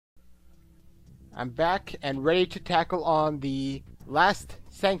I'm back and ready to tackle on the last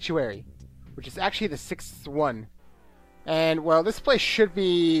sanctuary, which is actually the 6th one. And, well, this place should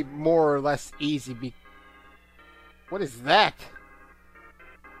be more or less easy. What is that?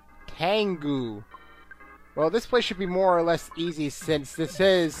 Tengu. Well, this place should be more or less easy since this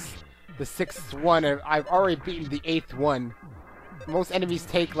is the 6th one and I've already beaten the 8th one. Most enemies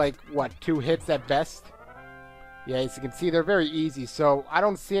take, like, what, 2 hits at best? Yeah, as you can see, they're very easy, so I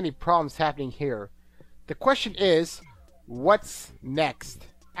don't see any problems happening here. The question is, what's next?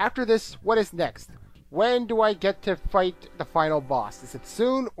 After this, what is next? When do I get to fight the final boss? Is it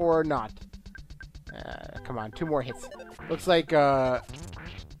soon or not? Come on, 2 more hits. Looks like, I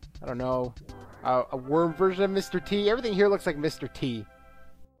don't know, a worm version of Mr. T. Everything here looks like Mr. T.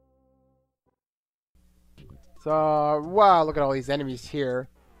 So, wow, look at all these enemies here.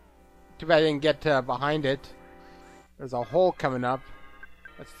 Too bad I didn't get behind it. There's a hole coming up.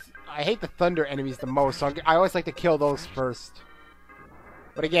 I hate the thunder enemies the most, so I always like to kill those first.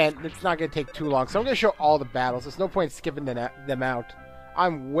 But again, it's not going to take too long, so I'm going to show all the battles. There's no point skipping them out.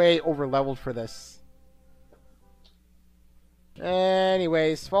 I'm way over-leveled for this.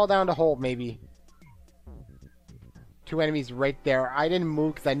 Anyways, fall down the hole, maybe. 2 enemies right there. I didn't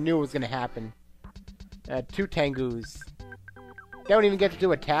move because I knew it was going to happen. 2 Tengus. They don't even get to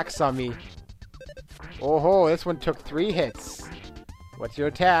do attacks on me. Oh ho, this one took 3 hits. What's your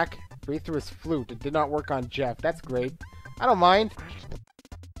attack? Breathe through his flute. It did not work on Jeff. That's great. I don't mind.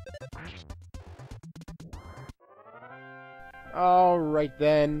 Alright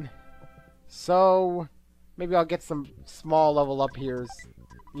then. So, maybe I'll get some small levels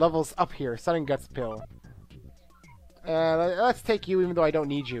up here. Sudden Guts Pill. Let's take you even though I don't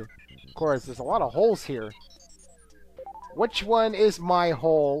need you. Of course, there's a lot of holes here. Which one is my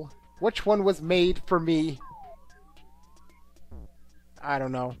hole? Which one was made for me? I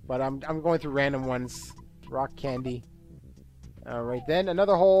don't know, but I'm going through random ones. Rock candy. Alright then,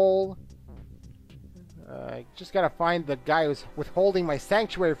 another hole. I just gotta find the guy who's withholding my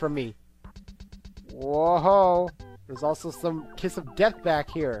sanctuary from me. Whoa! There's also some Kiss of Death back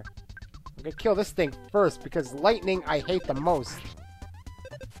here. I'm gonna kill this thing first because lightning I hate the most.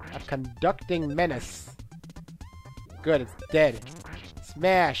 A conducting menace. Good, it's dead.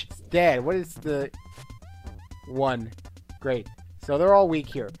 Smash, it's dead. What is the 1? Great. So they're all weak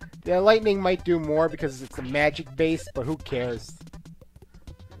here. The lightning might do more because it's a magic base, but who cares?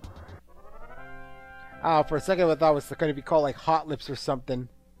 Oh, for a second I thought it was going to be called like Hot Lips or something.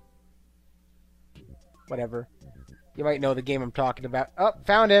 Whatever. You might know the game I'm talking about. Oh,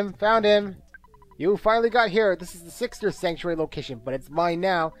 found him! Found him! You finally got here. This is the 6th sanctuary location, but it's mine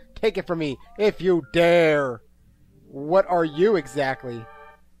now. Take it from me, if you dare! What are you exactly?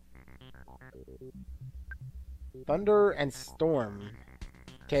 Thunder and Storm.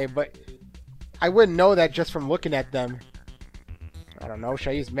 Okay, but I wouldn't know that just from looking at them. I don't know. Should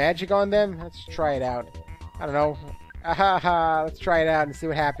I use magic on them? Let's try it out. I don't know. Ahaha. Let's try it out and see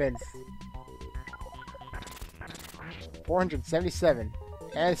what happens. 477.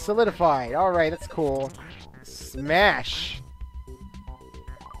 And solidified. Alright, that's cool. Smash.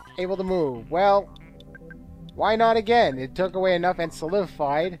 Able to move. Well, why not again? It took away enough and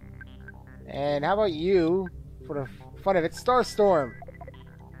solidified. And how about you, for the fun of it, Starstorm.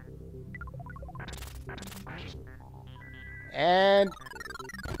 And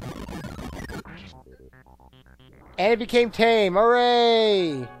it became tame.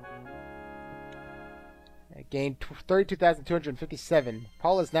 Hooray! I gained 32,257.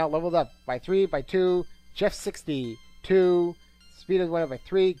 Paul is now leveled up by 3, by 2. Jeff 60. 2. Speed went up by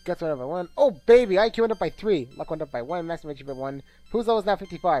 3. Guts went up by 1. Oh, baby! IQ went up by 3. Luck went up by 1. Maximum HP by 1. Whose level is now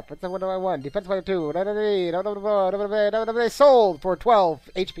 55. Protect went up by 1. Defense by 2. Sold for 12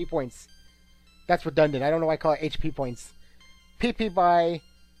 HP points. That's redundant. I don't know why I call it HP points. PP by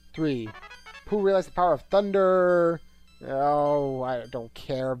 3. Who realized the power of thunder? Oh, I don't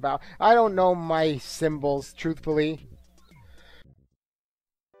care about... I don't know my symbols, truthfully.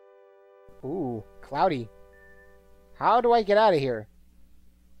 Ooh, cloudy. How do I get out of here?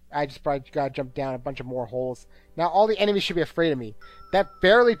 I just probably gotta jump down a bunch of more holes. Now all the enemies should be afraid of me. That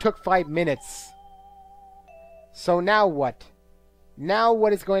barely took 5 minutes. So now what? Now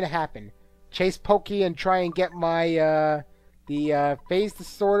what is going to happen? Chase Pokey and try and get my, the phase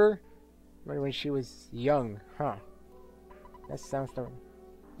disorder? When she was young, huh? That sounds...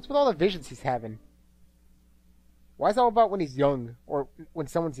 What's with all the visions he's having? Why is it all about when he's young? Or when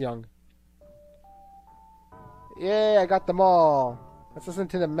someone's young? Yeah, I got them all. Let's listen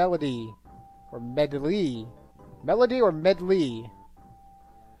to the melody. Or medley. Melody or medley?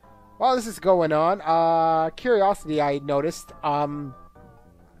 While this is going on, curiosity I noticed,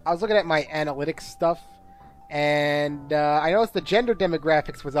 I was looking at my analytics stuff, and I noticed the gender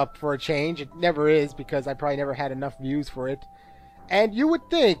demographics was up for a change. It never is because I probably never had enough views for it. And you would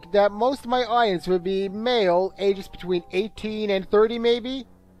think that most of my audience would be male, ages between 18 and 30 maybe?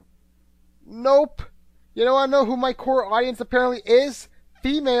 Nope. You know, I know who my core audience apparently is?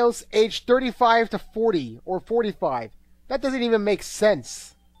 Females aged 35 to 40 or 45. That doesn't even make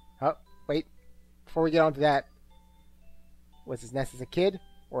sense. Oh, wait. Before we get on to that, was his Ness as a kid?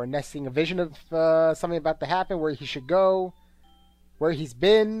 Or Ness seeing a vision of something about to happen, where he should go, where he's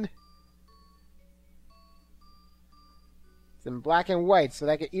been? It's in black and white, so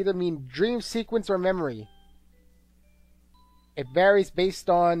that could either mean dream sequence or memory. It varies based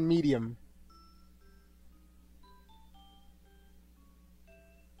on medium.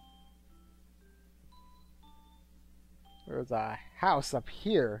 There's a house up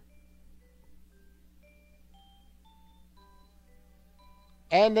here.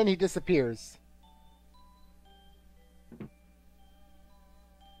 And then he disappears.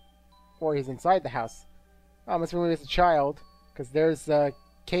 Or he's inside the house. Oh, must be when he was a child. Because there's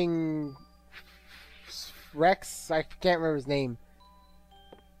King Rex. I can't remember his name.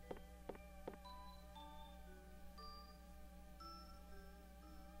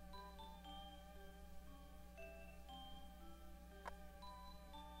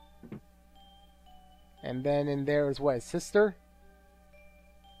 And then in there is what, his sister?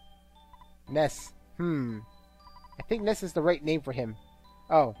 Ness. I think Ness is the right name for him.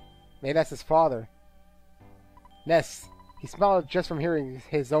 Oh, maybe that's his father. Ness. He smiled just from hearing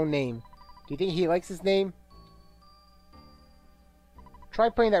his own name. Do you think he likes his name? Try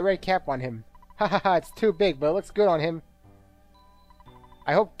putting that red cap on him. Ha ha ha, it's too big, but it looks good on him.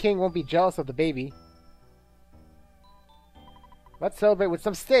 I hope King won't be jealous of the baby. Let's celebrate with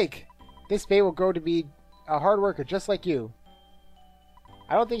some steak. This baby will grow to be a hard worker just like you.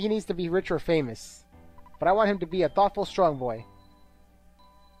 I don't think he needs to be rich or famous, but I want him to be a thoughtful, strong boy.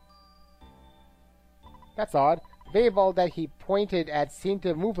 That's odd. The baby ball that he pointed at seemed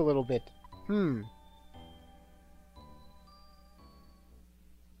to move a little bit. And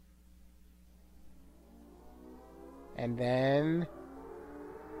then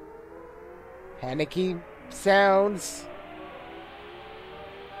panicky sounds.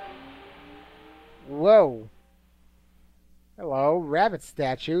 Whoa. Hello, rabbit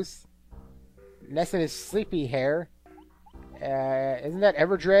statues. Ness in his sleepy hair. Isn't that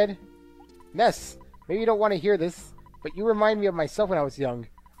Everdread? Ness, maybe you don't want to hear this, but you remind me of myself when I was young.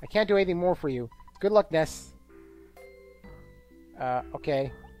 I can't do anything more for you. Good luck, Ness.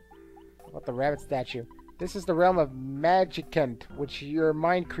 Okay. What about the rabbit statue? This is the realm of Magicant, which your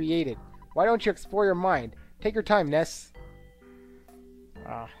mind created. Why don't you explore your mind? Take your time, Ness.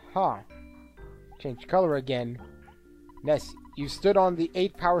 Change color again. Ness, you stood on the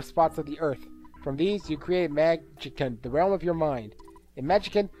 8 power spots of the earth. From these, you created Magicant, the realm of your mind. In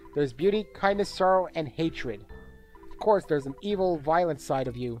Magicant, there's beauty, kindness, sorrow, and hatred. Of course, there's an evil, violent side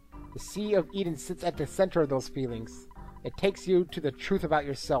of you. The Sea of Eden sits at the center of those feelings. It takes you to the truth about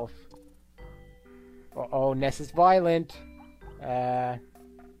yourself. Uh-oh, Ness is violent.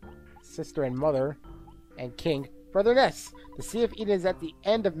 Sister and mother. And king. Brother Ness, the Sea of Eden is at the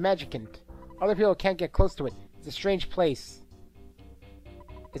end of Magicant. Other people can't get close to it. It's a strange place.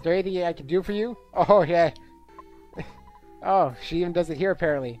 Is there anything I can do for you? Oh, yeah. Oh, she even does it here,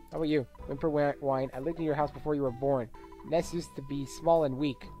 apparently. How about you? Whimper Wine. I lived in your house before you were born. Ness used to be small and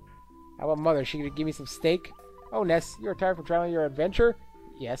weak. How about mother? She gonna give me some steak? Oh, Ness, you're tired from traveling your adventure?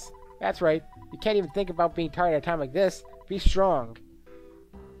 Yes, that's right. You can't even think about being tired at a time like this. Be strong.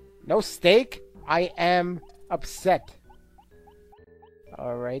 No steak? I am upset.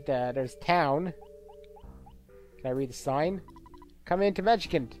 Alright, there's town. Can I read the sign? Come into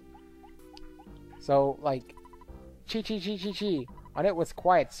Magicant. So, like, Chi. On it was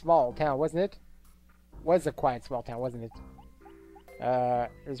quiet, small town, wasn't it? Was a quiet, small town, wasn't it?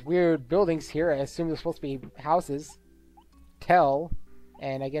 There's weird buildings here. I assume they're supposed to be houses. Tell.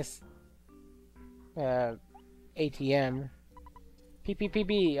 And I guess, ATM.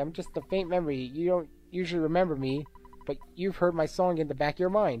 PPPB, I'm just a faint memory. You don't usually remember me, but you've heard my song in the back of your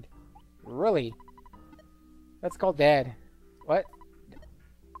mind. Really? Let's call Dad. What?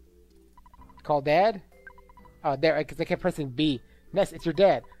 Call Dad? Oh, there, because I kept pressing B. Ness, it's your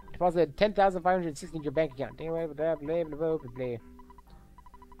dad. Deposited 10,560 in your bank account.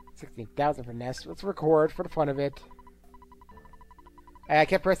 16,000 for Ness. Let's record for the fun of it. I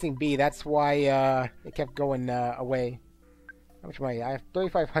kept pressing B. That's why it kept going away. How much money? I have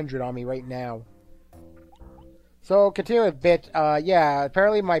 3,500 on me right now. So, continue a bit. Yeah,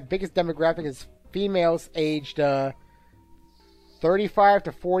 apparently my biggest demographic is females aged 35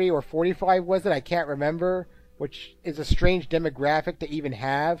 to 40 or 45 was it? I can't remember, which is a strange demographic to even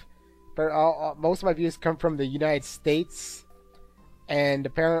have. But most of my views come from the United States, and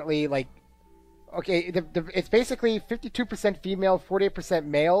apparently, like, okay, it's basically 52% female, 48%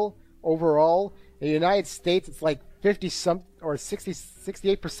 male overall. In the United States, it's like 50 or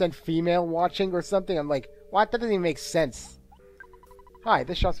 68% female watching or something. I'm like, what? That doesn't even make sense. Hi,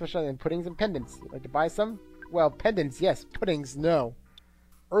 this shop specializes in puddings and pendants. You'd like to buy some? Well, pendants, yes. Puddings, no.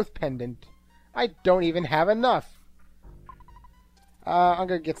 Earth pendant. I don't even have enough. I'm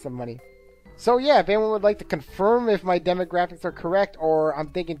gonna get some money. So yeah, if anyone would like to confirm if my demographics are correct or I'm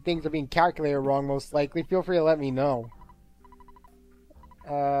thinking things are being calculated wrong, most likely, feel free to let me know.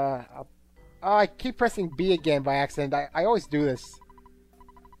 I keep pressing B again by accident. I always do this.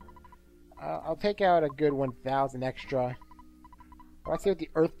 I'll take out a good 1,000 extra. Let's see what the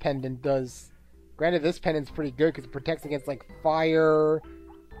Earth Pendant does. Granted, this pendant's pretty good because it protects against, like, fire,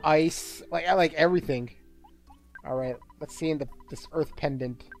 ice, like everything. Alright, let's see in this Earth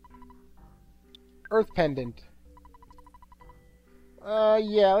Pendant. Earth Pendant.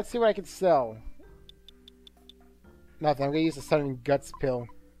 Yeah, let's see what I can sell. Nothing, I'm gonna use the Sun and Guts pill.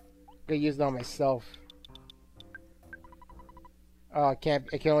 I'm gonna use it on myself. Oh, it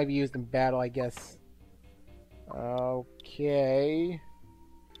can only be used in battle, I guess. Okay.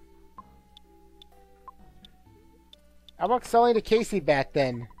 How about selling the Casey bat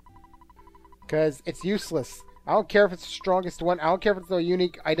then? Because it's useless. I don't care if it's the strongest one. I don't care if it's a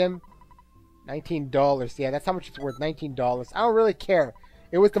unique item. $19. Yeah, that's how much it's worth. $19. I don't really care.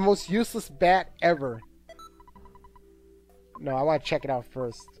 It was the most useless bat ever. No, I want to check it out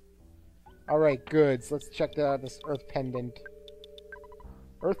first. Alright, goods. Let's check this Earth Pendant.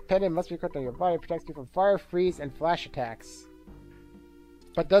 Earth Pendant must be equipped on your body. It protects you from fire, freeze, and flash attacks.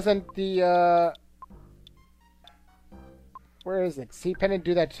 But doesn't the, where is it? Sea Pendant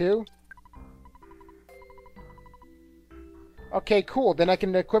do that too? Okay, cool. Then I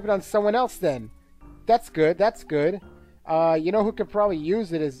can equip it on someone else then. That's good. That's good. You know who could probably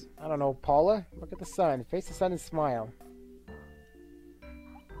use it is, I don't know, Paula? Look at the sun. Face the sun and smile.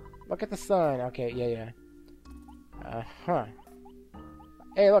 Look at the sun. Okay, yeah. Uh-huh.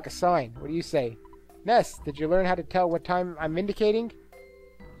 Hey, look, a sign. What do you say? Ness, did you learn how to tell what time I'm indicating?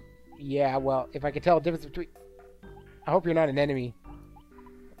 Yeah, well, if I could tell the difference between... I hope you're not an enemy.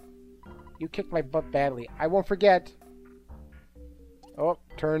 You kicked my butt badly. I won't forget. Oh,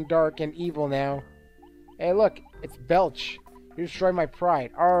 turned dark and evil now. Hey, look, it's Belch. You destroyed my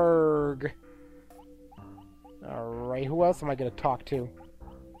pride. Arg. Alright, who else am I going to talk to?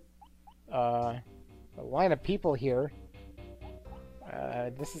 A line of people here.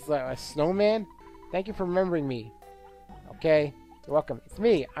 This is a snowman? Thank you for remembering me. Okay, you're welcome. It's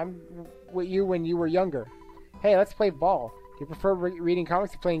me. I'm with you when you were younger. Hey, let's play ball. Do you prefer reading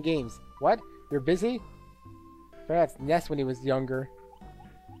comics or playing games? What? You're busy? That's Ness when he was younger.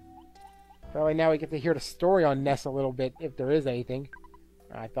 Probably now we get to hear the story on Ness a little bit, if there is anything.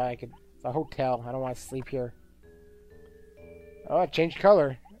 I thought I could... It's a hotel. I don't want to sleep here. Oh, it changed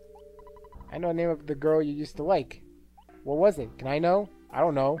color. I know the name of the girl you used to like. What was it? Can I know? I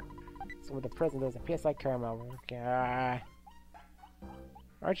don't know. So with the present, there's a PSI caramel. Okay.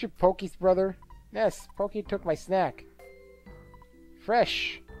 Aren't you Pokey's brother? Yes, Pokey took my snack.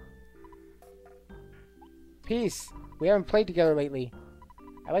 Fresh. Peace. We haven't played together lately.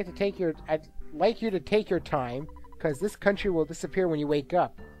 I'd like you to take your time, because this country will disappear when you wake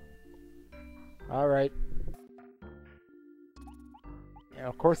up. Alright. Yeah,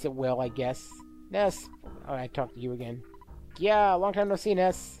 of course it will, I guess. Ness. Oh, I talked to you again. Yeah, long time no see,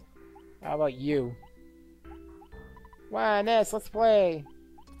 Ness. How about you? Wow, Ness, let's play.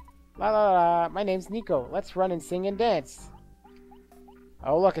 La la la, my name's Nico. Let's run and sing and dance.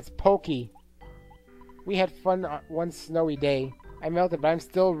 Oh, look, it's Pokey. We had fun on one snowy day. I melted, but I'm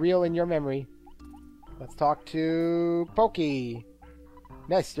still real in your memory. Let's talk to Pokey.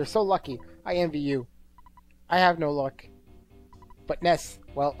 Ness, you're so lucky. I envy you. I have no luck. But Ness,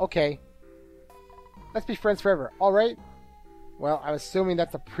 well, okay. Let's be friends forever, alright? Well, I'm assuming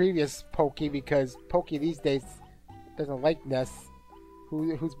that's a previous Pokey because Pokey these days doesn't like Ness.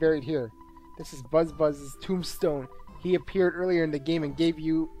 Who's buried here? This is Buzz's tombstone. He appeared earlier in the game and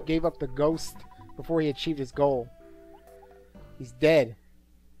gave up the ghost before he achieved his goal. He's dead.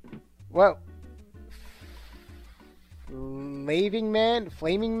 Well, Flaming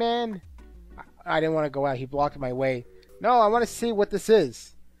Man? I didn't want to go out. He blocked my way. No, I want to see what this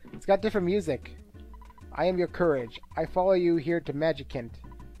is. It's got different music. I am your courage. I follow you here to Magicant.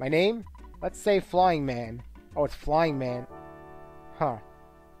 My name? Let's say Flying Man. Oh, it's Flying Man. Huh.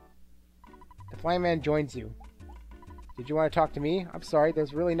 The Flying Man joins you. Did you want to talk to me? I'm sorry,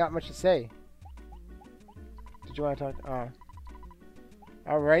 there's really not much to say. Did you want to talk? Oh.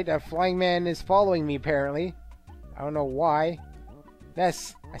 Alright, a flying man is following me, apparently. I don't know why.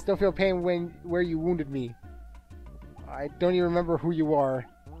 Ness, I still feel pain where you wounded me. I don't even remember who you are.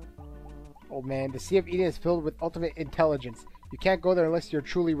 Old man, the Sea of Eden is filled with ultimate intelligence. You can't go there unless you're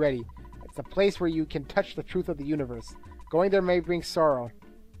truly ready. It's a place where you can touch the truth of the universe. Going there may bring sorrow.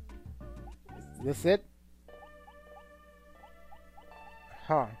 Is this it?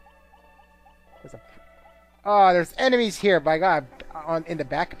 Huh. There's enemies here, by God. In the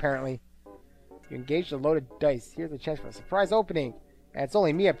back, apparently. You engaged a loaded dice. Here's a chance for a surprise opening. And it's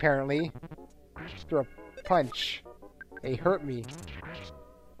only me, apparently. Threw a punch. They hurt me.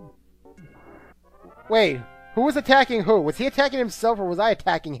 Wait, who was attacking who? Was he attacking himself or was I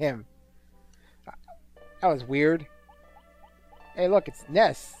attacking him? That was weird. Hey, look, it's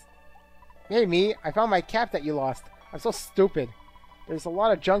Ness. Hey, me. I found my cap that you lost. I'm so stupid. There's a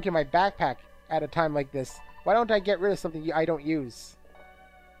lot of junk in my backpack at a time like this. Why don't I get rid of something I don't use?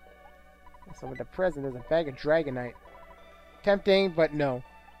 So with the present, there's a bag of Dragonite. Tempting, but no.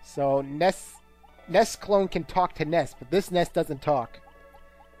 So Ness clone can talk to Ness, but this Ness doesn't talk.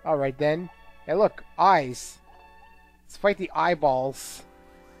 Alright then. Hey look, eyes. Let's fight the eyeballs.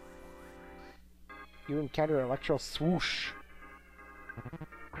 You encounter an electro swoosh.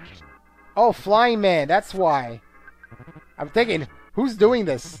 Oh, flying man, that's why. I'm thinking, who's doing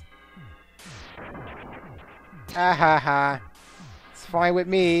this? Ah ha ha. It's fine with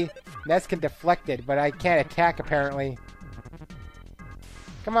me. Ness can deflect it, but I can't attack apparently.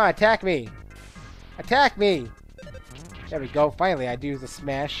 Come on, attack me. Attack me! There we go, finally I do use a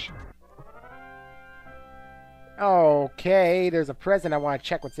smash. Okay, there's a present. I want to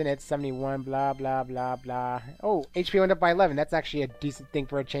check what's in it. 71, blah, blah, blah, blah. Oh, HP went up by 11. That's actually a decent thing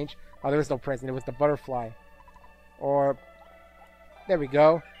for a change. Oh, there was no present. It was the butterfly. Or, there we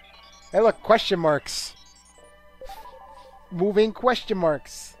go. Hey, look, question marks. Moving question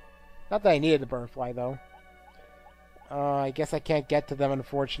marks. Not that I needed the butterfly, though. I guess I can't get to them,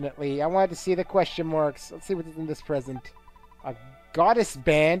 unfortunately. I wanted to see the question marks. Let's see what's in this present. A goddess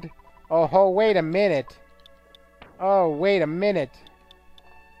band? Oh, wait a minute. Oh, wait a minute.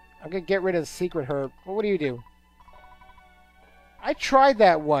 I'm gonna get rid of the secret herb. Well, what do you do? I tried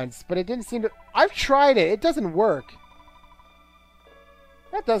that once, but it didn't seem to... I've tried it. It doesn't work.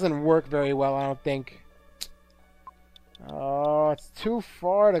 That doesn't work very well, I don't think. Oh, it's too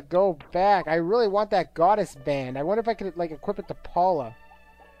far to go back. I really want that goddess band. I wonder if I could, like, equip it to Paula.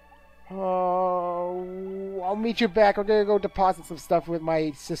 Oh, I'll meet you back. I'm gonna go deposit some stuff with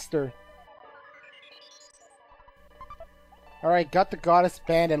my sister. Alright, got the goddess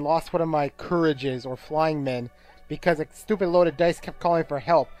band and lost one of my courages, or flying men, because a stupid load of dice kept calling for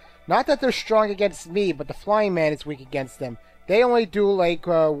help. Not that they're strong against me, but the flying man is weak against them. They only do, like,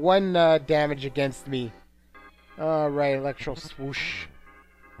 1 damage against me. Alright, electro swoosh.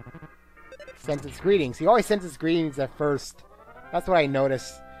 Sends its greetings. He always sends his greetings at first. That's what I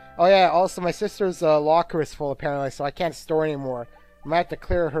noticed. Oh yeah, also my sister's locker is full apparently, so I can't store anymore. I might have to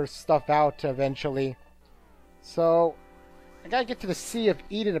clear her stuff out eventually. So... I gotta get to the Sea of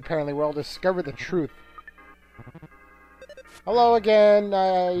Eden, apparently, where I'll discover the truth. Hello again.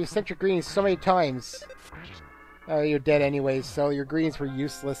 You sent your greetings so many times. Oh, you're dead anyways, so your greetings were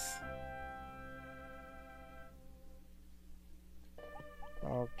useless.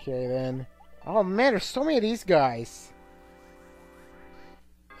 Okay, then. Oh, man, there's so many of these guys.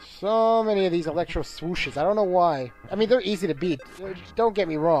 So many of these electro swooshes. I don't know why. I mean, they're easy to beat. Don't get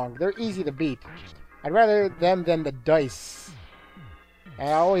me wrong. They're easy to beat. I'd rather them than the dice. And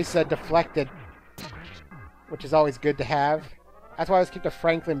I always deflected, which is always good to have. That's why I always keep the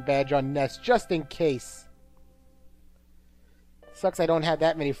Franklin badge on Ness, just in case. Sucks I don't have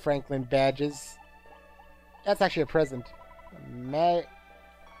that many Franklin badges. That's actually a present.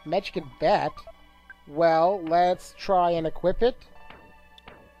 Magicant bat? Well, let's try and equip it.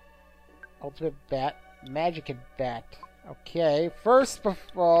 Ultimate bat. Magicant bat. Okay, first of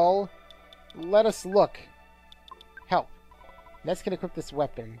all... let us look. Help. Ness can equip this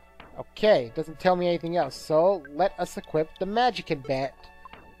weapon. Okay, doesn't tell me anything else. So, let us equip the Magicant bat,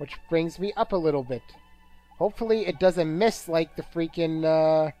 which brings me up a little bit. Hopefully it doesn't miss like the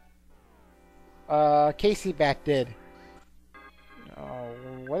freaking, Casey bat did. Oh,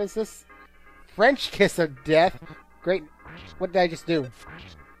 what is this? French kiss of death? Great. What did I just do?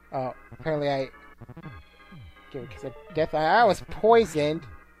 Oh, apparently I... give a kiss of death. I was poisoned.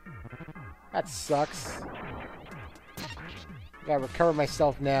 That sucks. Gotta recover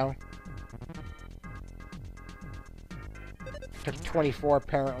myself now. Took 24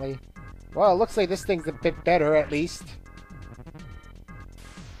 apparently. Well, it looks like this thing's a bit better at least.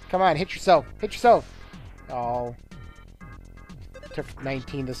 Come on, hit yourself. Hit yourself. Oh. Took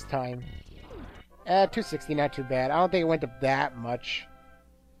 19 this time. 260, not too bad. I don't think it went up that much.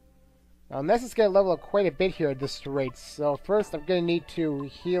 Now, Ness is going to level up quite a bit here at this rate. So first, I'm going to need to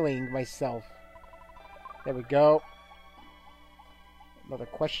healing myself. There we go. Another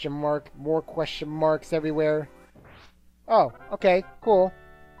question mark. More question marks everywhere. Oh, okay, cool.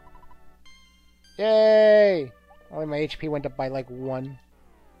 Yay! Only my HP went up by like 1.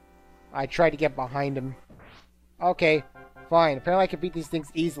 I tried to get behind him. Okay, fine. Apparently I can beat these things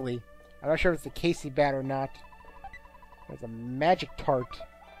easily. I'm not sure if it's the Casey bat or not. There's a magic tart.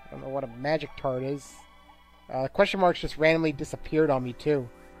 I don't know what a magic tart is. Question marks just randomly disappeared on me too.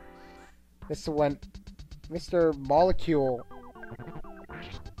 This one, Mr. Molecule.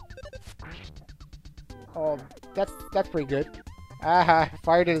 Oh, that's pretty good. Aha,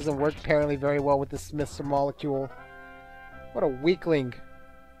 fire doesn't work apparently very well with this Mr. Molecule. What a weakling.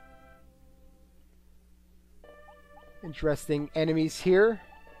 Interesting enemies here.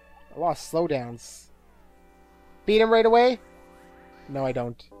 A lot of slowdowns. Beat him right away? No, I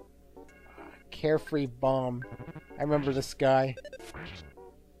don't. Carefree bomb. I remember this guy.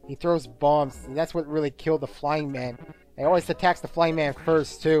 He throws bombs, and that's what really killed the Flying Man. He always attacks the Flying Man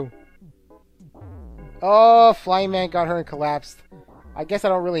first, too. Oh, Flying Man got her and collapsed. I guess I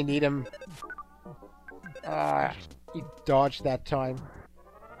don't really need him. He dodged that time.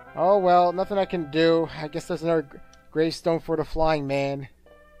 Oh, well, nothing I can do. I guess there's another gravestone for the Flying Man.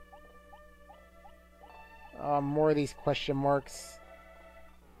 More of these question marks.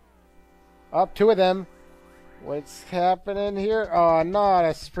 Up, 2 of them. What's happening here? Oh, not a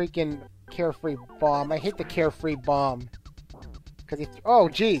freaking carefree bomb. I hate the carefree bomb. Oh,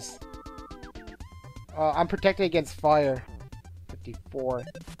 jeez. I'm protected against fire. 54.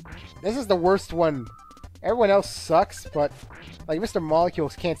 This is the worst one. Everyone else sucks, but like Mr.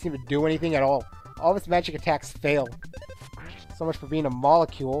 Molecules can't seem to do anything at all. All of its magic attacks fail. So much for being a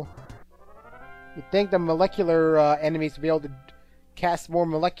molecule. You'd think the molecular enemies would be able to cast more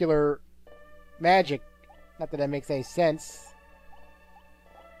molecular magic. Not that that makes any sense.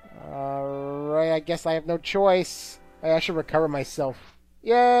 Alright, I guess I have no choice. I should recover myself.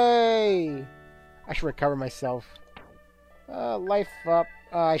 Yay! I should recover myself. Life up.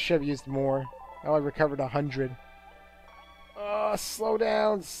 I should have used more. I only recovered 100.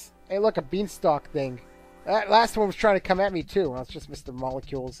 Slowdowns. Hey, look, a beanstalk thing. That last one was trying to come at me, too. Well, it's just Mr.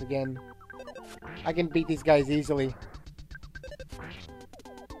 Molecules again. I can beat these guys easily.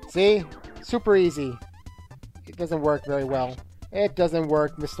 See? Super easy. It doesn't work very well. It doesn't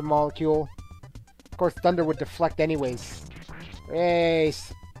work, Mr. Molecule. Of course, thunder would deflect anyways. Hey,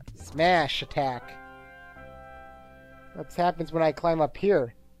 smash attack. What happens when I climb up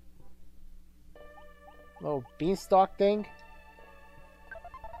here? Little beanstalk thing?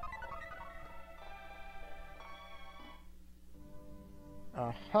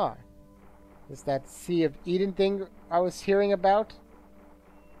 Uh-huh. Is that Sea of Eden thing I was hearing about?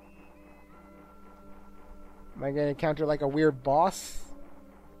 Am I gonna encounter like a weird boss?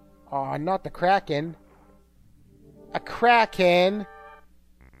 Aw, not the Kraken. A Kraken!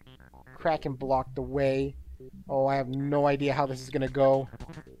 Kraken blocked the way. Oh, I have no idea how this is gonna go.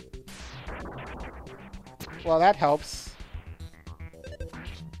 Well, that helps.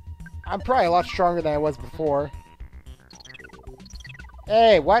 I'm probably a lot stronger than I was before.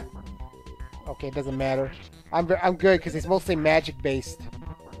 Hey, what? Okay, it doesn't matter. I'm good because it's mostly magic based.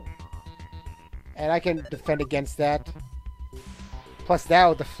 And I can defend against that. Plus that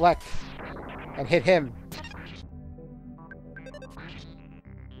will deflect and hit him.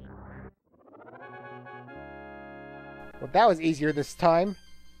 Well, that was easier this time.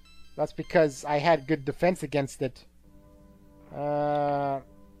 That's because I had good defense against it.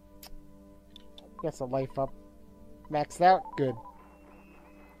 Gets a life up. Maxed out? Good.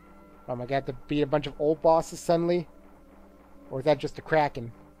 I got to beat a bunch of old bosses suddenly? Or is that just a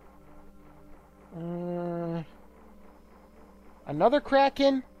Kraken? Another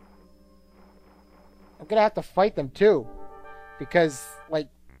Kraken? I'm gonna have to fight them too. Because, like,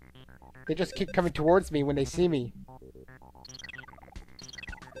 they just keep coming towards me when they see me.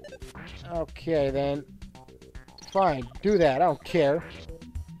 Okay, then. Fine, do that. I don't care.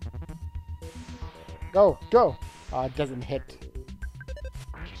 Go, go! It doesn't hit.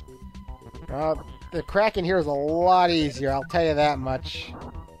 The Kraken here is a lot easier, I'll tell you that much.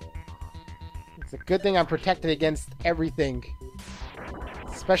 It's a good thing I'm protected against everything.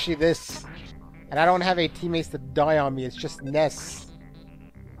 Especially this. And I don't have any teammates to die on me, it's just Ness.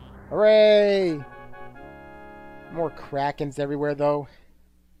 Hooray! More Krakens everywhere, though.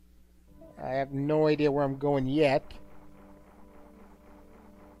 I have no idea where I'm going yet.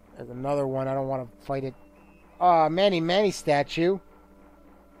 There's another one. I don't want to fight it. Ah, Manny statue.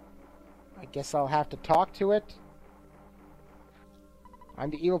 I guess I'll have to talk to it.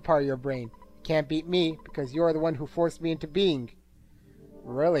 I'm the evil part of your brain. You can't beat me because you're the one who forced me into being.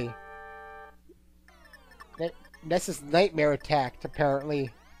 Really? Ness's nightmare attacked,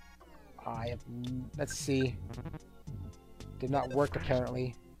 apparently. Let's see. Did not work,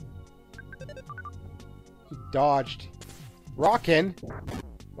 apparently. He dodged. Rockin'?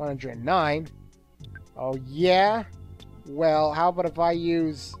 109. Oh, yeah? Well, how about if I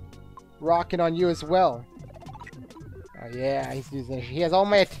use Rockin' on you as well? Oh, yeah, he's using it. He has all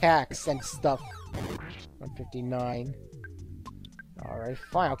my attacks and stuff. 159. Alright,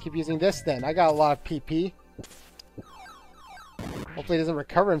 fine. I'll keep using this then. I got a lot of PP. Hopefully he doesn't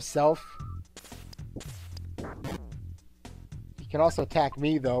recover himself. He can also attack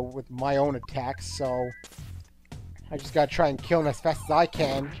me, though, with my own attacks, so I just gotta try and kill him as fast as I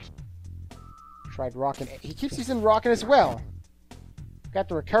can. Tried Rockin'. He keeps using Rockin' as well. Got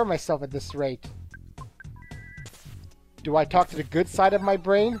to recover myself at this rate. Do I talk to the good side of my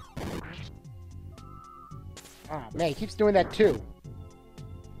brain? Ah, man, he keeps doing that too.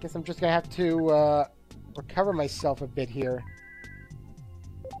 Guess I'm just gonna have to recover myself a bit here.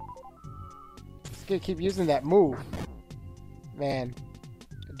 Just gonna keep using that move. Man.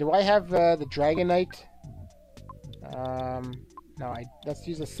 Do I have the Dragonite? No, let's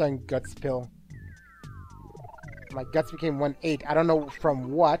use a Sun Guts pill. My guts became 1/8. I don't know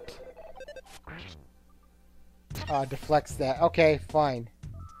from what. Deflects that. Okay, fine.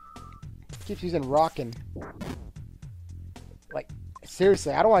 Keeps using Rockin'. Like,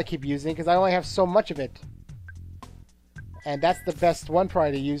 seriously, I don't want to keep using it because I only have so much of it. And that's the best one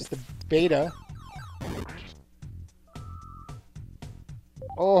probably to use, the beta.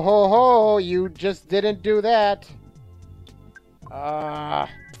 Oh ho ho, you just didn't do that. That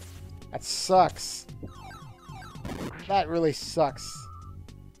sucks. That really sucks.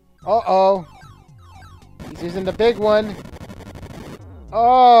 Uh-oh. He's using the big one.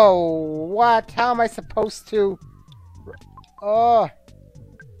 Oh, what? How am I supposed to? Oh.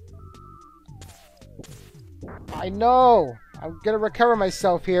 I know. I'm gonna recover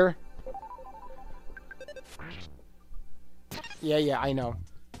myself here. Yeah, I know.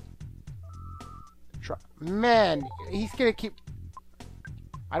 Man, he's gonna keep...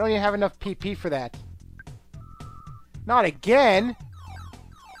 I don't even have enough PP for that. Not again!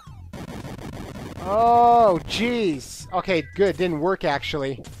 Oh, jeez. Okay, good. Didn't work,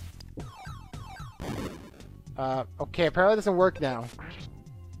 actually. Okay, apparently it doesn't work now.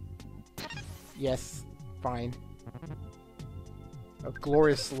 Yes, fine. A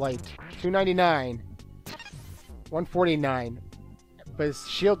glorious light. 299. 149. But his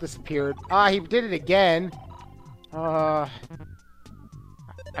shield disappeared. Ah, he did it again. I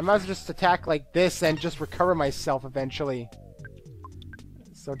might as well just attack like this and just recover myself eventually.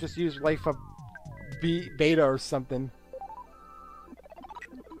 So just use life up beta or something.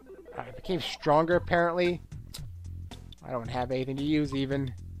 I became stronger apparently. I don't have anything to use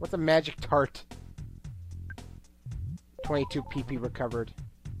even. What's a magic tart? 22 PP recovered.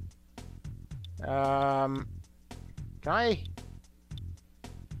 Can I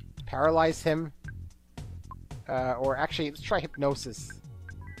paralyze him? Or actually, let's try hypnosis.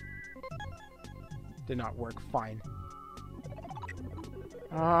 Did not work. Fine.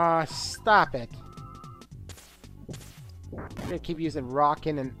 Stop it. I'm gonna keep using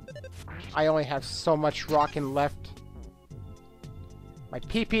Rockin', and I only have so much Rockin' left. My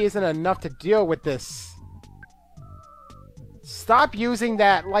PP isn't enough to deal with this. Stop using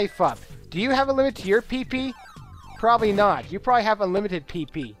that life up. Do you have a limit to your PP? Probably not. You probably have unlimited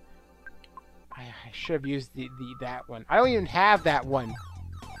PP. I should have used that one. I don't even have that one.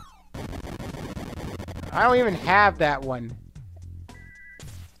 I don't even have that one.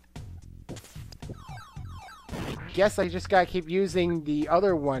 I guess I just gotta keep using the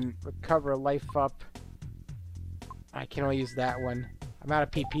other one. Recover life up. I can only use that one. I'm out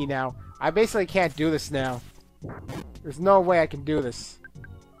of PP now. I basically can't do this now. There's no way I can do this.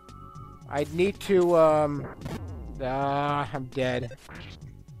 I'd need to, I'm dead.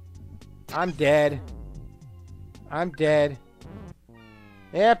 I'm dead. I'm dead.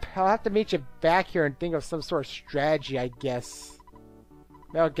 Yep, I'll have to meet you back here and think of some sort of strategy, I guess.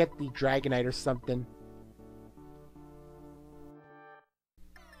 Maybe I'll get the Dragonite or something.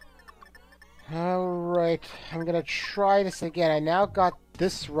 Alright, I'm gonna try this again. I now got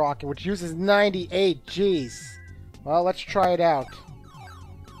this rocket, which uses 98. Jeez. Well, let's try it out.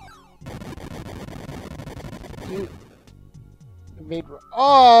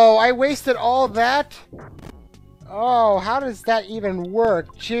 Oh, I wasted all that? Oh, how does that even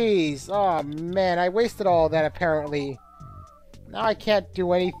work? Jeez. Oh, man, I wasted all that, apparently. Now I can't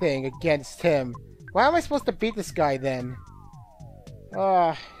do anything against him. Why am I supposed to beat this guy, then?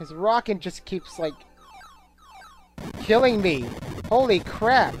 His rocket just keeps, like, killing me. Holy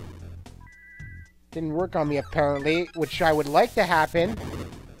crap. Didn't work on me, apparently, which I would like to happen.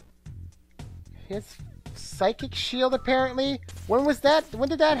 His psychic shield, apparently? When was that? When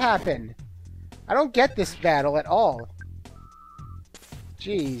did that happen? I don't get this battle at all.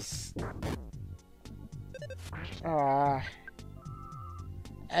 Jeez.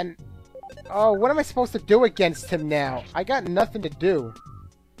 And... oh, what am I supposed to do against him now? I got nothing to do.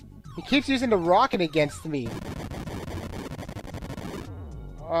 He keeps using the rocket against me.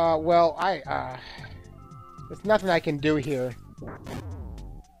 Well, there's nothing I can do here.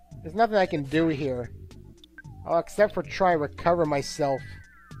 There's nothing I can do here. Oh, except for try and recover myself.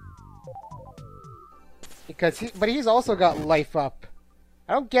 Because but he's also got life up.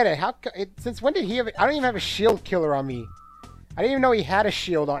 I don't get it. Since when did he have... I don't even have a shield killer on me. I didn't even know he had a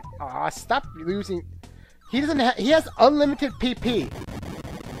shield on... stop losing... He doesn't he has unlimited PP.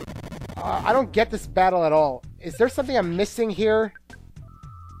 I don't get this battle at all. Is there something I'm missing here?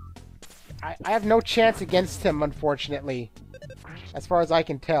 I have no chance against him, unfortunately. As far as I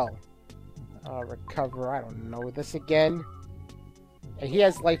can tell. Recover. I don't know this again. And he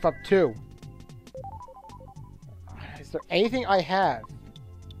has life up too. Is there anything I have?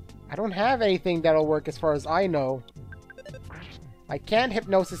 I don't have anything that'll work as far as I know. I can't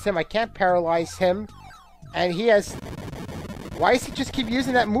hypnosis him. I can't paralyze him. And he has... why does he just keep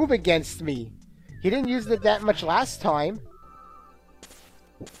using that move against me? He didn't use it that much last time.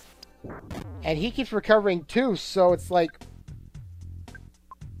 And he keeps recovering too, so it's like...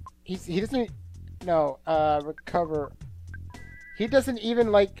 he doesn't... no, recover... he doesn't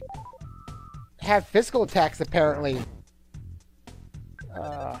even, like... have physical attacks, apparently.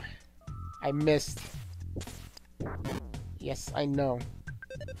 I missed. Yes, I know.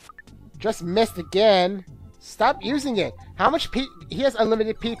 Just missed again. Stop using it. How much he has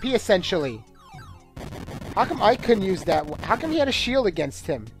unlimited PP, essentially. How come I couldn't use that? How come he had a shield against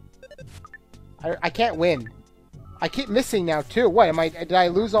him? I can't win. I keep missing now, too. What, did I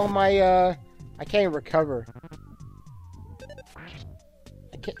lose all my, I can't even recover.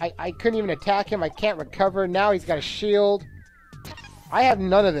 I couldn't even attack him. I can't recover. Now he's got a shield. I have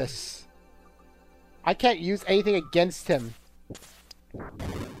none of this. I can't use anything against him.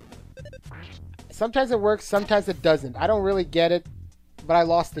 Sometimes it works, sometimes it doesn't. I don't really get it, but I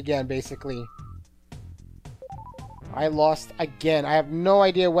lost again, basically. I lost again. I have no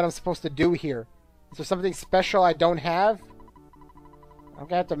idea what I'm supposed to do here. Is there something special I don't have? I'm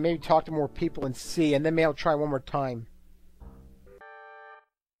gonna have to maybe talk to more people and see, and then maybe I'll try one more time.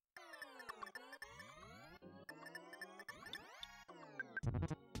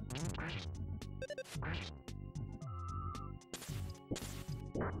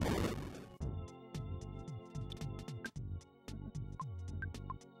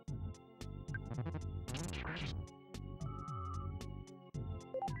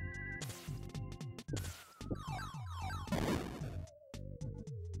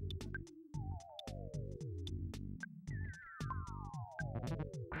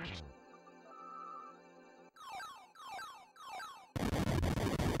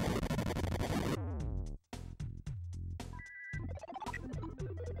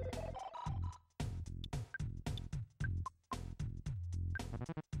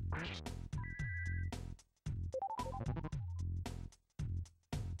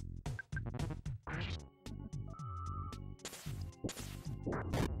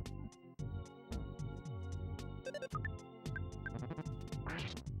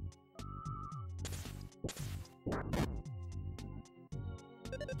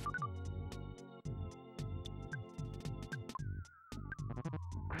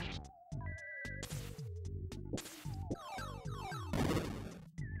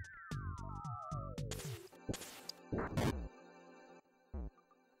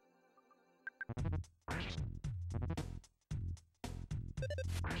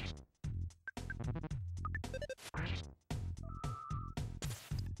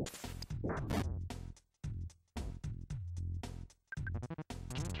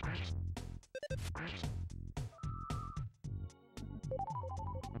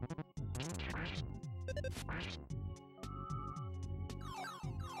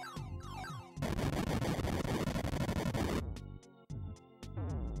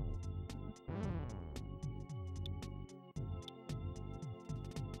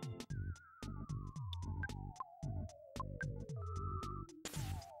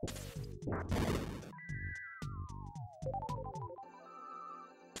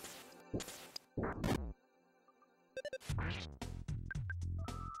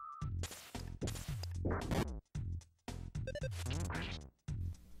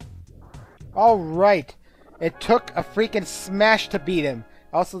 Alright. It took a freaking smash to beat him.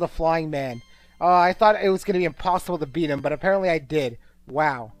 Also the flying man. I thought it was going to be impossible to beat him, but apparently I did.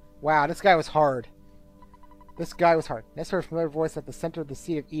 Wow. Wow, this guy was hard. This guy was hard. Ness heard a familiar voice at the center of the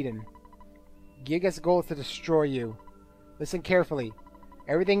Seed of Eden. Giga's goal is to destroy you. Listen carefully.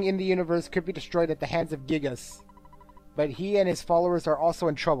 Everything in the universe could be destroyed at the hands of Gigas. But he and his followers are also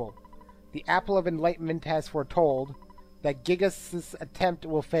in trouble. The Apple of Enlightenment has foretold that Gigas' attempt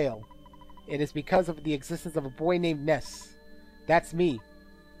will fail. It is because of the existence of a boy named Ness. That's me.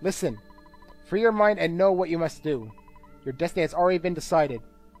 Listen. Free your mind and know what you must do. Your destiny has already been decided.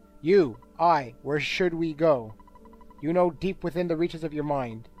 You, where should we go? You know deep within the reaches of your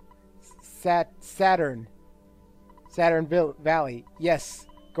mind. Saturn Valley. Yes.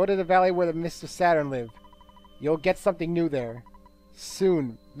 Go to the valley where the mists of Saturn live. You'll get something new there.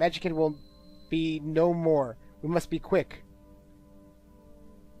 Soon, Magicant will be no more. We must be quick.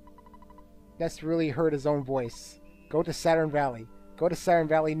 Ness really heard his own voice. Go to Saturn Valley. Go to Saturn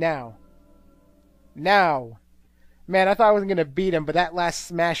Valley now. Now! Man, I thought I wasn't going to beat him, but that last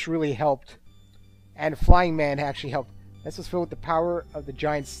smash really helped. And Flying Man actually helped. Ness was filled with the power of the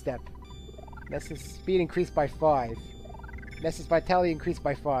Giant Step. Ness's speed increased by 5. Ness's vitality increased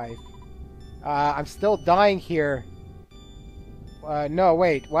by 5. I'm still dying here. No,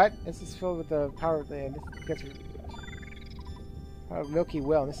 wait, what? This is filled with the power of the... Milky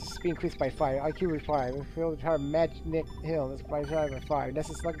Well. This is speed increased by 5. IQ was 5. Filled with the power of Magic Hill. This is by 5.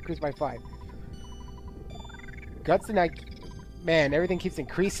 Ness's luck increased by 5. Guts and Man, everything keeps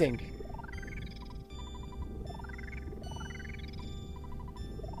increasing.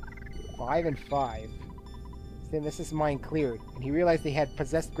 Five and 5. Then Ness's mind cleared, and he realized he had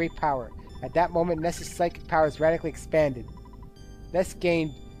possessed great power. At that moment, Ness's psychic powers radically expanded. Ness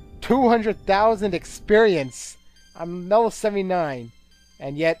gained 200,000 experience. I'm level 79,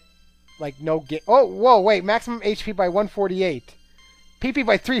 and yet, like, no get. Oh, whoa, wait! Maximum HP by 148, PP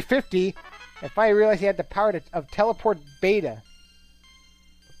by 350. And finally realized he had the power of teleport beta.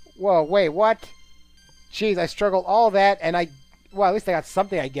 Whoa, wait, what? Jeez, I struggled all that, and well, at least I got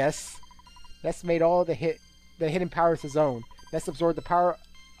something, I guess. Ness made all the hidden powers his own. Ness absorbed the power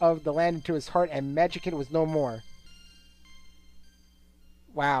of the land into his heart, and Magicant was no more.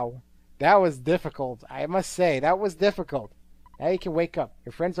 Wow. That was difficult. I must say, that was difficult. Now you can wake up.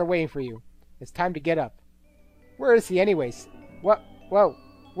 Your friends are waiting for you. It's time to get up. Where is he anyways? What? Whoa.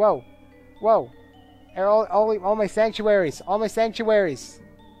 Whoa. Whoa. All my sanctuaries. All my sanctuaries.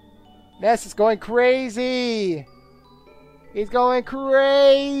 Ness is going crazy. He's going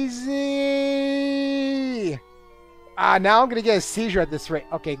crazy. Now I'm going to get a seizure at this rate.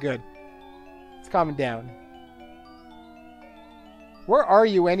 Okay, good. It's calming down. Where are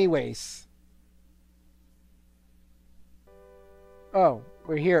you anyways? Oh,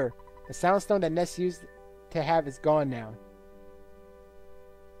 we're here. The soundstone that Ness used to have is gone now.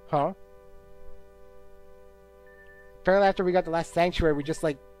 Huh? Apparently after we got the last sanctuary,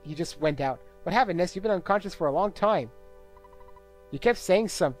 he just went out. What happened, Ness? You've been unconscious for a long time. You kept saying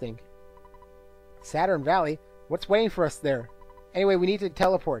something. Saturn Valley? What's waiting for us there? Anyway, we need to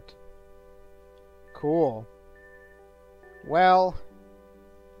teleport. Cool. Well,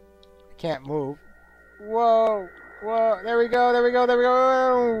 I can't move. Whoa! Whoa! There we go! There we go! There we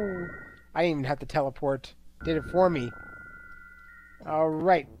go! I didn't even have to teleport. Did it for me.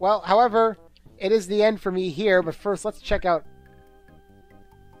 Alright. Well, however, it is the end for me here, but first let's check out...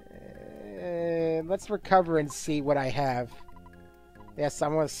 let's recover and see what I have. Yes,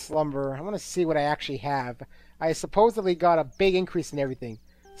 I'm going to slumber. I want to see what I actually have. I supposedly got a big increase in everything.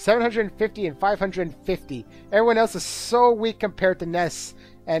 750 and 550. Everyone else is so weak compared to Ness.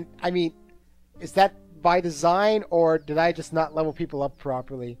 And, I mean, is that by design, or did I just not level people up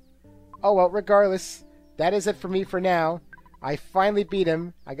properly? Oh well, regardless, that is it for me for now. I finally beat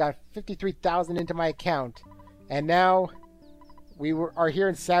him. I got 53,000 into my account. And now, we are here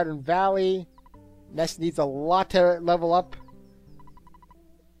in Saturn Valley. Ness needs a lot to level up.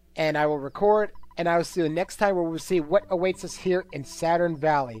 And I will record, and I will see you next time where we'll see what awaits us here in Saturn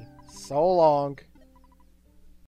Valley. So long.